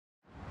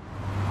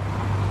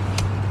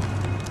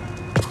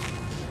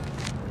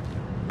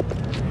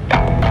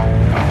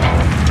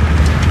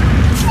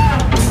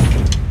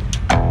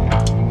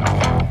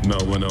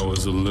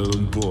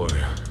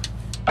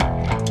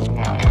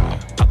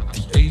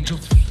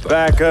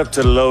Back up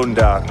to Lone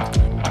Dock.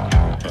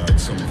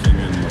 Something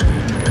in my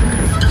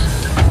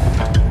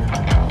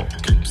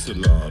inbox keeps a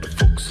lot of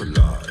folks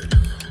alive.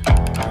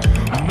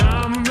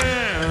 My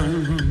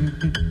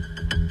man,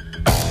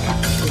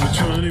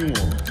 21.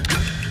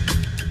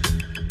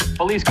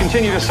 Police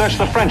continue to search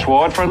the French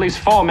ward for at least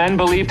 4 men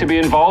believed to be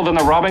involved in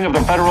the robbing of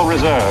the Federal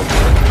Reserve.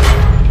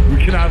 We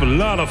can have a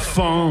lot of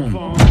fun.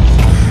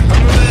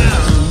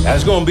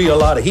 There's gonna be a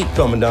lot of heat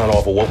coming down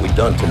off of what we've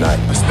done tonight.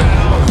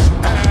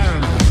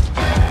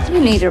 You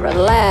need to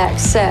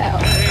relax, Sal.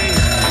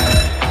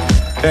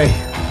 Hey,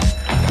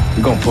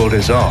 we're gonna pull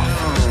this off.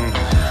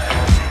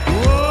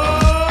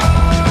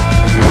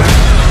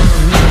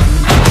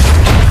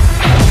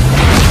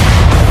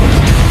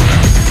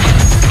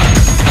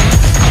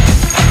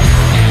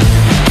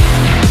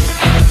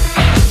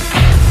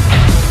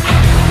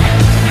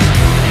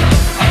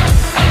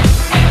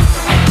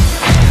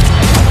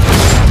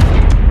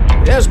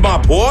 There's my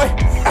boy.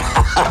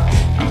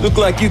 Look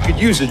like you could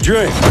use a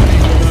drink.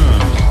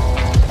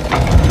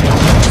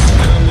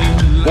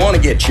 Want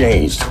to get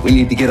changed? We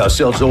need to get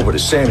ourselves over to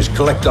Sammy's,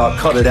 collect our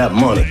cut of that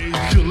money.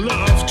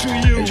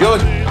 And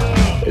George,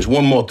 there's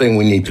one more thing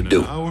we need to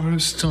do.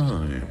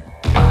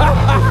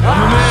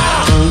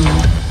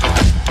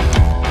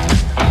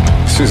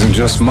 This isn't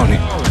just money.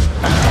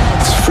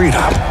 It's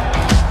freedom.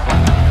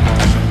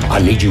 I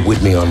need you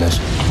with me on this.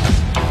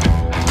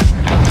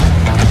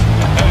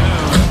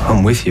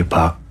 I'm with you,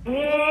 Pop.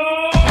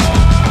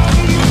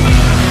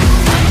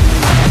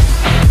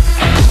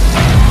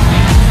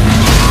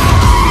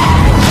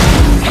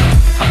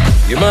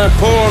 You mind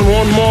pouring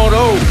one more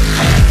though?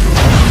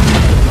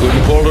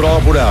 Couldn't pull it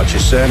off without you,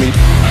 Sammy.